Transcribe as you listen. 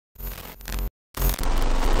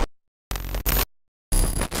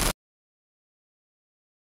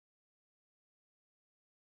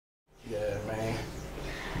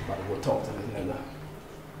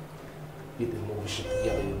this shit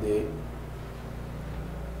together, you dig?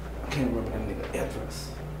 I can't remember that nigga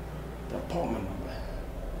address. The apartment number.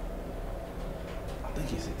 I think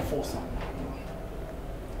he said 4 something.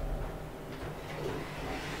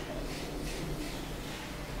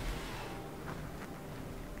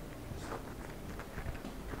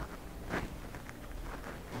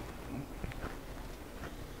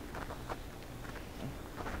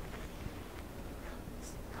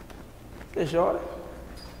 Hey, shorty.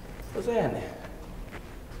 What's happening?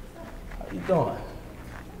 How you doing?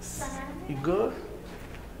 You good?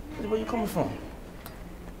 Where you coming from?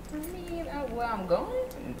 I mean, where I'm going?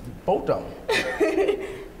 Both of them.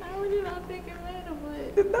 How would you not think it later,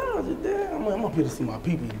 but... It does, it does. I'm up here to see my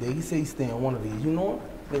people today. He said he's staying in one of these. You know him?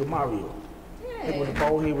 Nigga Mario. Yeah. Nigga with the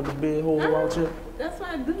bald head with the big hole out here. That's what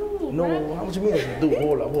I do. No, bro. how much you mean that's what do?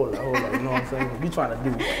 Hold up. You know what I'm saying? We trying to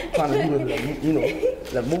do this, you know,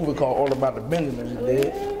 that movie called All About the Benjamins, you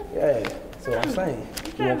dig? Yeah. So I'm saying,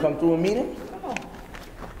 you wanna come through and meet him? Come on.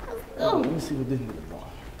 Let's go. Let me see what this nigga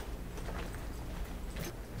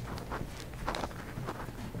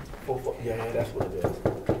doing. 4, yeah, that's what it is.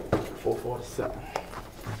 447.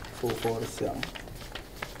 447.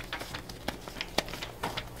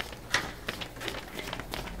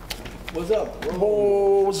 What's up, bro?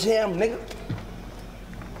 Oh, jam, nigga.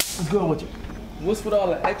 What's good with you? What's with all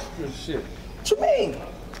the extra shit? What you mean?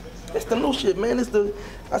 It's the new shit, man.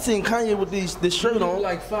 I seen Kanye with this shirt on.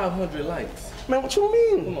 Like 500 likes. Man, what you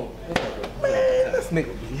mean? Come on, what's up, bro? Man, this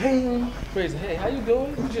nigga be hating. Crazy. Hey, how you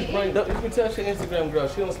doing? You just bring up. You can tell she Instagram girl.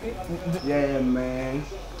 She don't speak. Yeah, man.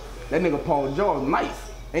 That nigga Paul George,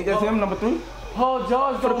 nice. Ain't that him, number 3? Paul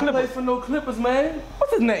George For the don't play Clippers. for no Clippers, man.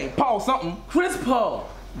 What's his name? Paul something. Chris Paul.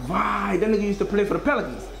 Right, that nigga used to play for the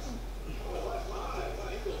Pelicans.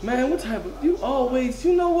 Man, what type of... You always...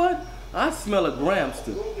 You know what? I smell a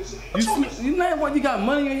Gramster. You know what? You got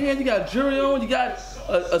money in your hand. You got jewelry on. You got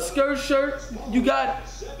a skirt shirt. You got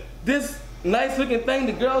this nice looking thing.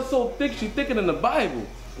 The girl's so thick, she thicker than the Bible.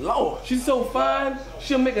 Lord, she's so fine,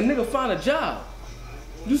 she'll make a nigga find a job.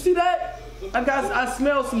 You see that? I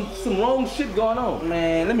smell some wrong shit going on.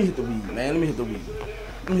 Man, let me hit the weed, man. Let me hit the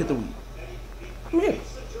weed. Come here.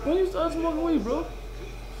 When you start smoking weed, bro?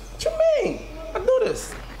 What you mean? I do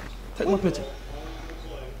this. Take my picture.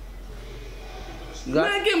 You got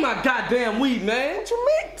Man, get my goddamn weed, man. What you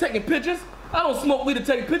mean? Taking pictures? I don't smoke weed to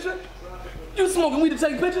take a picture. You smoking weed to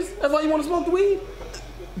take pictures? That's why you want to smoke the weed?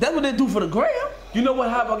 That's what they do for the gram. You know what?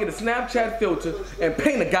 How about I get a Snapchat filter and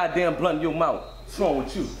paint a goddamn blunt in your mouth? What's wrong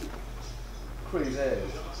with you? Crazy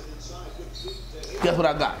ass. Guess what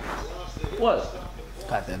I got? What?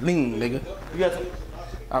 Got that lean, nigga. You got some?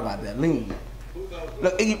 I got that lean.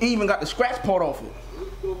 Look, it even got the scratch part off it.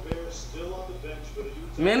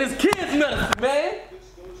 Man, it's kids medicine, man.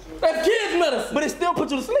 That's kids medicine. But it still put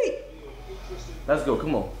you to sleep. Let's go,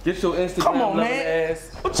 come on. Get your Instagram Come on, loving man.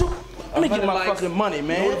 ass. What you? Let me get my fucking money,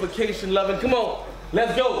 man. Notification loving. Come on.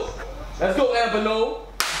 Let's go. Let's go, Amber No.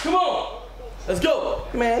 Come on. Let's go.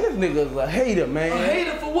 Man, this nigga's a hater, man. A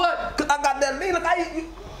hater for what? Cause I got that lean. Look,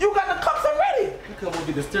 you got the cups already. You come over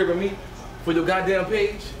here disturbing me for your goddamn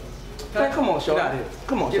page? Man, come on, Get shorty. out of here.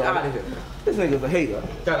 Come on, Get shorty. out of here. This nigga's a hater.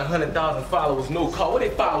 Got 100,000 followers, no call. Where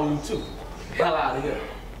they follow you to? Hell out of here.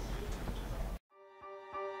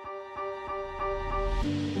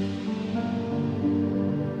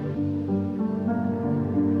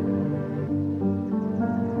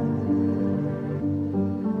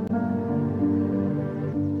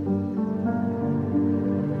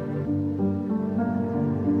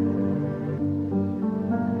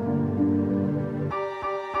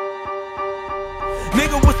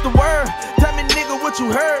 Nigga, what's the word? Tell me, nigga, what you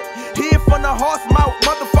heard? Hear from the horse mouth,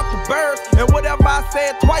 motherfucking bird. And whatever I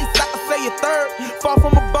said twice, I can say it third. Far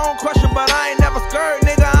from a bone crusher, but I ain't never scared.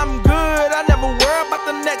 Nigga, I'm good, I never worry about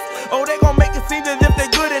the next. Oh, they gon' make it seem as if they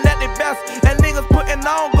good and at their best. And niggas putting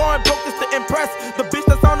on, going broke just to impress. The bitch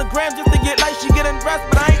that's on the gram just to get like she getting dressed.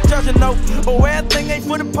 But I ain't judging, no. Oh, everything ain't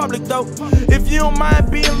for the public, though. If you don't mind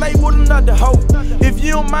being late with another hoe. If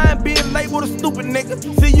you don't mind being late with a stupid nigga.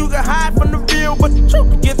 See, you can hide from the real, but the truth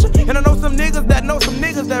will get you. And I know some niggas that know some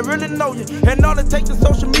niggas that really know you. And all it takes is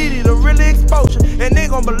social media to really expose you. And they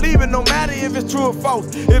gon' believe it no matter if it's true or false.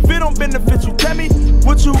 If it don't benefit you, tell me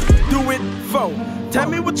what you do it for. Tell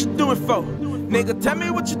me what you do it for. Nigga, tell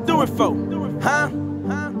me what you do it for. Huh?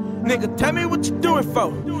 Nigga, tell me what you do it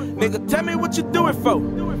for. Nigga, tell me what you do it for.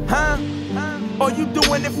 Huh? Or you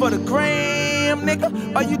doing it for the gram,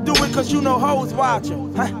 nigga? Or you do it cause you know hoes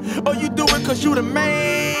watching? Huh? Or you do it cause you the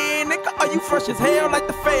man, nigga? Are you fresh as hell like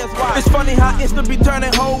the feds watch? It's funny how Insta be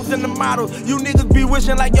turning hoes into models. You niggas be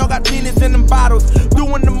wishing like y'all got genius in them bottles.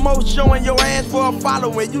 Doing the most, showing your ass for a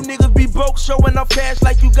following. You niggas be broke, showing up cash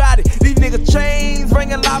like you got it. These niggas chains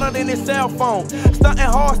ringing louder than their cell phone. Stunting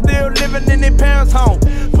hard, still living in their parents' home.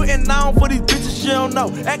 Putting on for these bitches you don't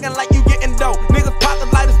know. Acting like you getting dope. Niggas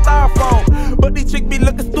pockets like a styrofoam. But these chicks be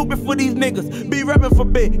looking stupid for these niggas. Be rapping for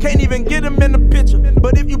big, can't even get him in the picture.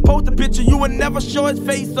 But if you post a picture, you would never show his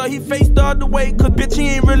face, or he faced the other way, cause bitch, he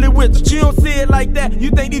ain't really with you. But you don't see it like that. You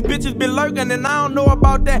think these bitches be lurking, and I don't know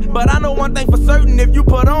about that. But I know one thing for certain, if you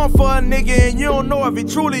put on for a nigga and you don't know if he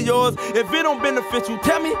truly yours, if it don't benefit you,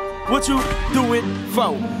 tell me what you do it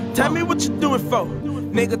for. Tell me what you do it for.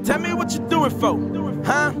 Nigga, tell me what you do it for.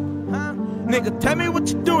 Huh? Nigga, tell me what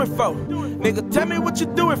you do it for. Nigga, tell me what you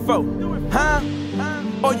do it for. Huh?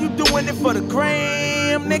 Or you doing it for the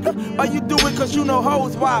gram, nigga? Or you do it cause you know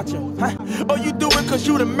hoes watching? Huh? Or you do it cause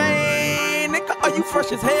you the man, nigga? Are you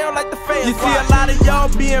fresh as hell like the fans? You see a lot of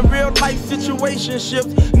y'all be in real life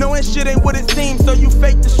situationships, knowing shit ain't what it seems, so you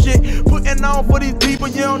fake the shit. Putting on for these people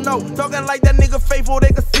you don't know. Talking like that nigga faithful, they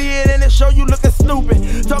can see it and it show you looking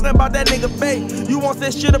stupid. Talking about that nigga babe, you won't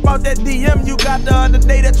say shit about that DM you got the other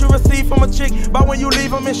day that you received from a chick. But when you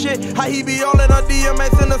leave him and shit, how he be all in her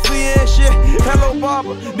DMX and the C and shit. Hello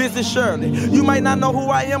Barbara, this is Shirley. You might not know who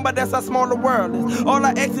I am, but that's how small the world is. All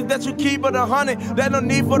our exes that you keep are the 100. That no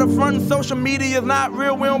need for the front. Social media is not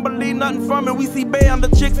real, we don't believe nothing from it. We see Bay on the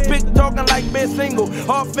chicks pic talking like Bay single.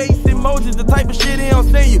 Hard face emojis, the type of shit he don't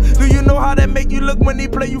send you. Do you know how that make you look when he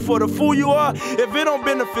play you for the fool you are? If it don't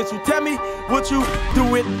benefit you, tell me what you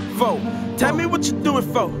do it for. Tell me what you do it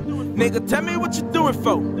for. Nigga, tell me what you do it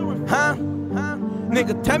for. Huh?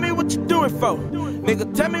 Nigga, tell me what you do it for.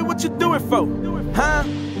 Nigga, tell me what you do it for. Huh?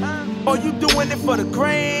 Or you doing it for the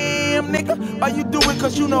gram, nigga? Or you do it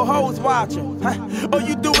cause you know hoes watching? Huh? Or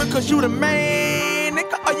you do it cause you the man,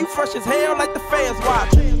 nigga? Are you fresh as hell like the fans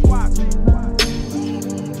watching?